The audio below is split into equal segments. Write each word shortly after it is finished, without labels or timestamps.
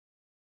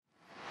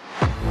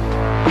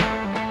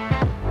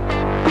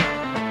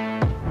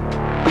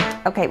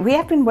Okay, we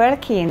have been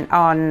working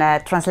on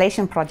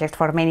translation projects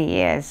for many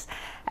years.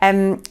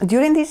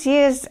 During these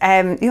years,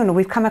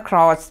 we've come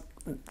across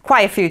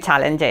quite a few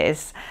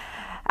challenges.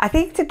 I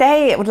think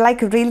today I would like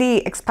to really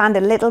expand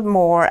a little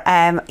more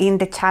in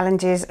the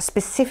challenges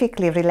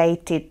specifically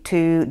related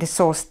to the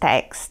source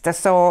text.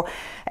 So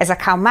as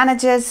account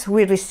managers,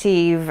 we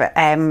receive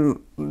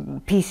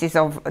pieces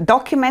of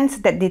documents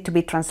that need to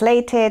be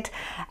translated,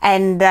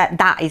 and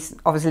that is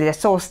obviously the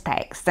source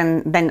text,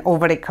 and then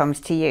over it comes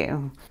to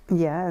you.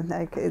 Yeah,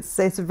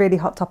 it's a really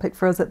hot topic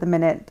for us at the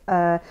minute.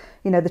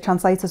 The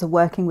translators are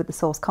working with the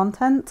source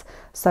content,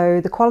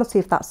 so the quality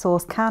of that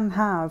source can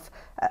have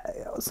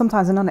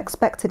sometimes an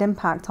unexpected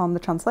impact on the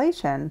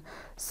translation.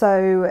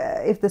 So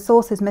if the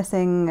source is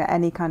missing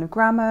any kind of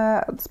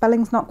grammar,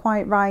 spelling's not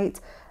quite right,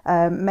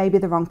 maybe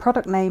the wrong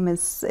product name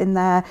is in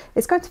there,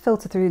 it's going to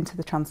filter through into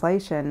the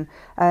translation,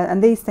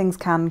 and these things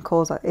can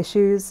cause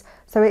issues.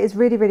 So it is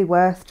really, really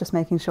worth just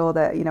making sure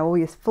that all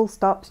your full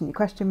stops and your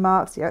question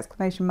marks, your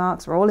exclamation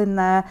marks are all in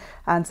there,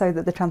 and so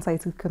that the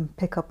translator can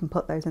pick up and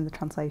put those in the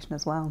translation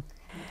as well.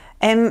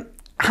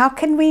 How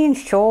can we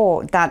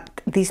ensure that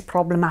these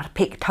problems are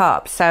picked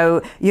up?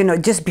 So,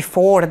 just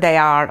before they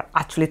are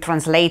actually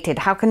translated,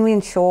 how can we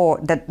ensure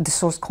that the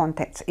source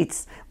content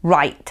is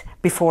right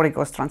before it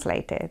goes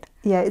translated?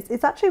 Yeah,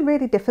 it's actually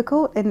really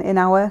difficult in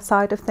our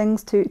side of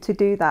things to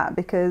do that,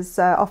 because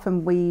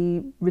often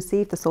we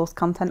receive the source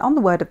content on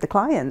the word of the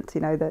client,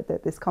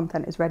 that this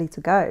content is ready to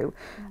go.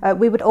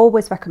 We would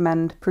always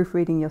recommend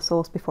proofreading your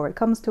source before it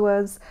comes to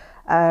us.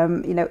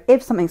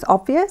 If something's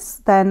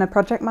obvious, then a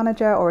project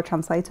manager or a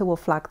translator will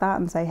flag that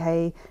and say,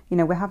 hey,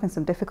 we're having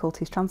some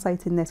difficulties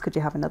translating this, could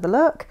you have another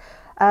look?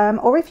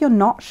 Or if you're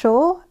not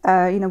sure,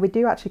 we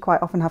do actually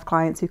quite often have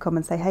clients who come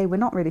and say, hey, we're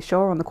not really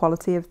sure on the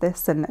quality of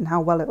this and how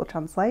well it will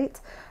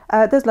translate.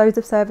 There's loads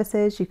of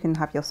services. You can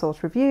have your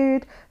source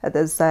reviewed.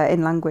 There's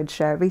in-language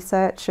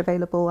research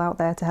available out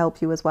there to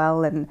help you as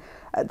well. And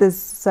there's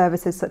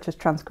services such as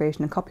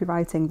transcreation and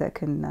copywriting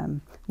that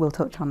we'll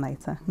touch on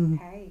later.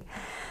 Okay.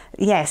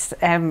 Yes,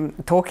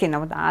 talking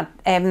of that,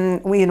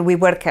 we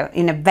work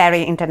in a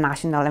very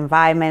international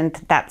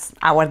environment. That's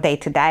our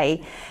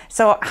day-to-day.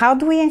 So how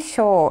do we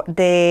ensure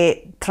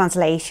the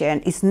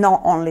translation is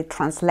not only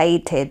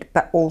translated,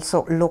 but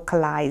also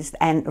localized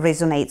and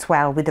resonates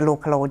well with the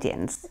local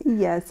audience?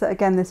 Yeah, so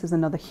again, this is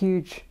another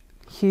huge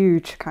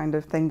kind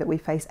of thing that we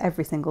face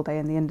every single day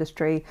in the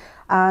industry,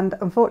 and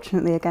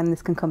unfortunately again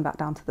this can come back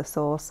down to the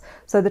source.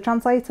 So the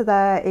translator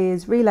there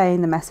is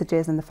relaying the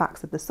messages and the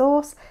facts of the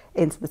source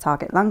into the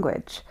target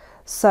language.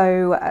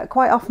 So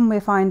quite often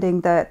we're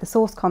finding that the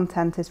source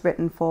content is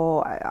written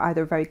for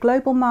either a very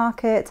global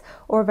market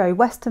or a very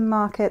Western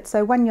market.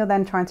 So when you're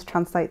then trying to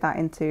translate that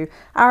into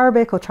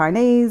Arabic or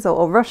Chinese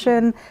or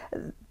Russian,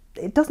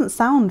 it doesn't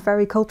sound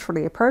very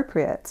culturally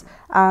appropriate,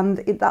 and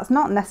that's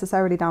not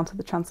necessarily down to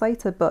the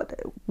translator, but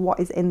what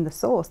is in the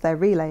source. They're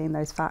relaying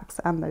those facts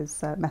and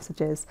those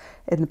messages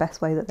in the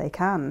best way that they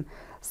can.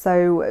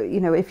 So,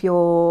 if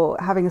you're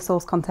having a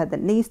source content that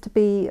needs to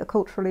be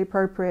culturally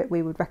appropriate,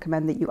 we would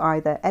recommend that you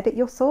either edit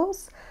your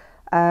source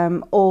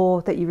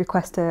or that you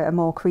request a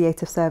more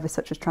creative service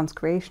such as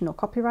transcreation or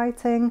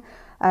copywriting,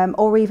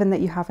 or even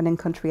that you have an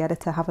in-country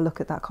editor have a look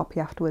at that copy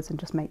afterwards and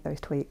just make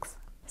those tweaks.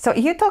 So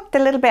you talked a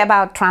little bit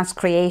about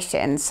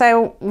transcreation.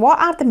 So what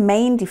are the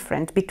main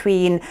difference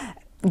between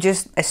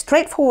just a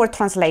straightforward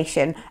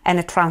translation and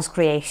a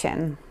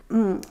transcreation?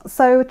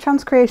 So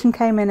transcreation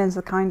came in as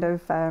a kind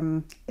of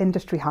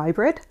industry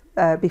hybrid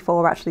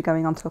before actually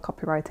going onto a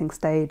copywriting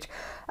stage.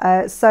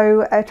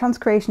 So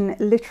transcreation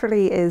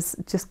literally is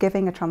just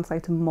giving a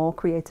translator more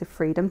creative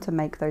freedom to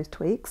make those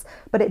tweaks,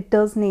 but it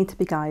does need to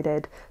be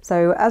guided.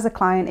 So as a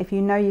client, if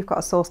you know you've got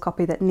a source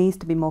copy that needs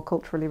to be more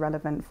culturally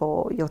relevant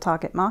for your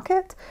target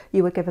market,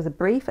 you would give us a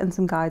brief and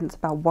some guidance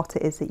about what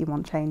it is that you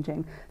want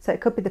changing. So it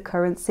could be the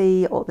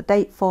currency or the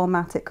date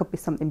format, it could be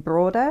something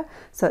broader,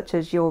 such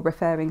as you're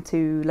referring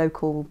to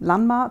local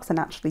landmarks and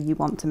actually you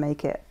want to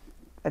make it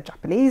a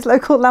Japanese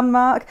local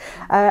landmark,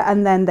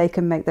 and then they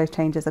can make those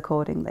changes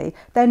accordingly.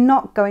 They're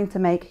not going to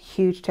make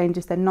huge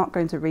changes, they're not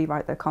going to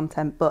rewrite their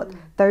content, but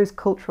those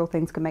cultural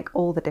things can make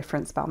all the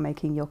difference about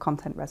making your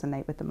content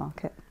resonate with the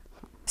market.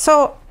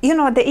 So,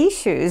 the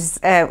issues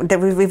that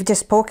we've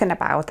just spoken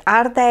about,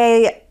 are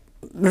they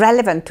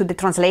relevant to the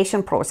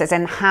translation process,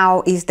 and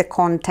how is the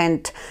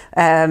content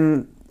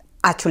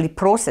actually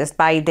processed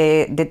by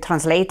the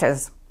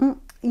translators?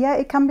 Yeah,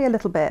 it can be a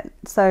little bit.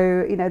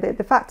 So,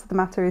 the fact of the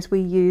matter is we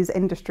use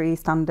industry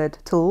standard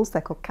tools.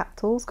 They're called CAT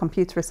tools,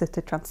 computer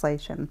assisted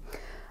translation.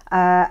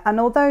 And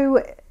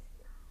although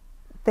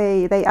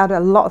they add a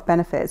lot of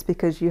benefits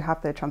because you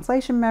have the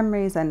translation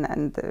memories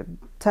and the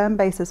term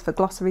bases for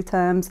glossary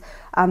terms,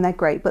 and they're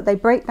great, but they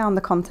break down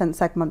the content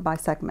segment by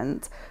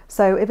segment.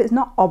 So if it's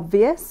not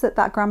obvious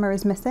that grammar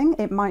is missing,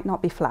 it might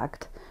not be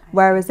flagged.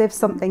 Whereas if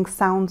something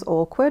sounds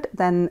awkward,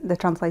 then the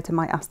translator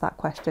might ask that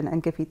question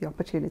and give you the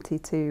opportunity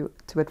to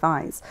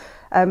advise.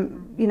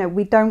 You know,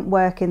 we don't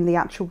work in the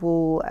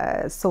actual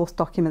source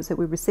documents that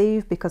we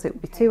receive because it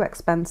would be too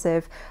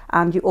expensive,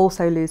 and you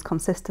also lose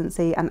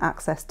consistency and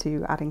access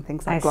to adding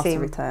things like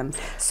glossary terms.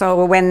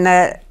 So when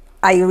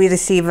I will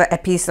receive a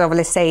piece of,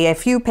 let's say, a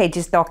few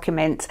pages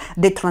document,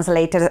 the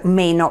translator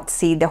may not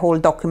see the whole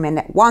document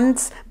at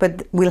once,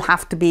 but will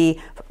have to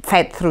be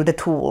fed through the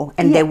tool,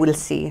 and they will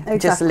see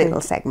just a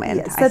little segment.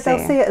 Yeah. So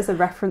they'll see it as a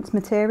reference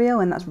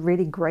material, and that's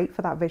really great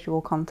for that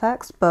visual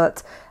context,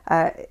 but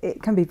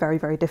it can be very,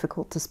 very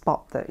difficult to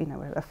spot that, you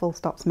know, a full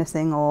stop's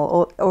missing,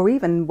 or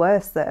even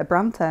worse, that a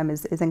brand term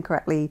is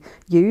incorrectly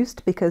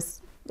used,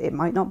 because it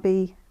might not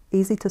be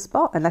easy to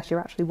spot unless you're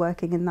actually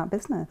working in that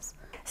business.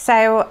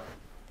 So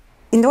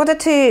in order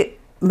to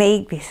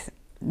make this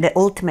the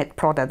ultimate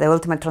product, the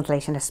ultimate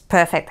translation, as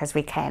perfect as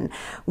we can,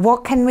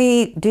 what can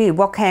we do?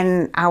 What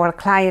can our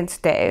clients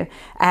do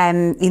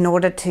in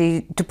order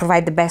to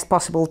provide the best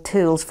possible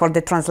tools for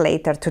the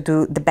translator to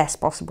do the best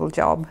possible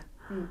job?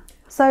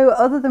 So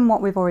other than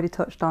what we've already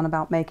touched on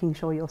about making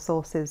sure your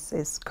source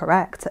is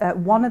correct,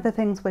 one of the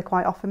things we're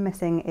quite often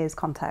missing is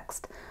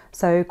context.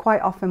 So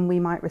quite often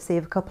we might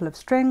receive a couple of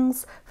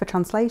strings for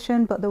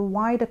translation, but the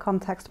wider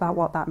context about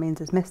what that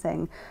means is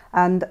missing.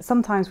 And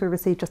sometimes we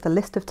receive just a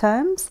list of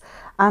terms.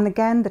 And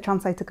again, the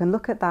translator can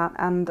look at that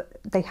and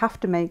they have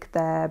to make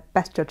their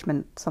best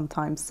judgment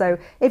sometimes. So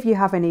if you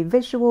have any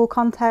visual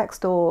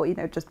context, or, you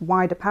know, just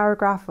wider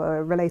paragraph or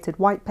a related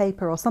white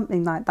paper or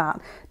something like that,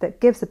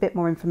 that gives a bit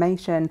more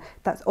information,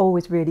 that's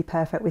always really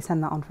perfect. We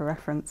send that on for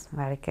reference.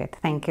 Very good.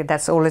 Thank you.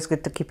 That's always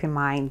good to keep in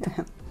mind.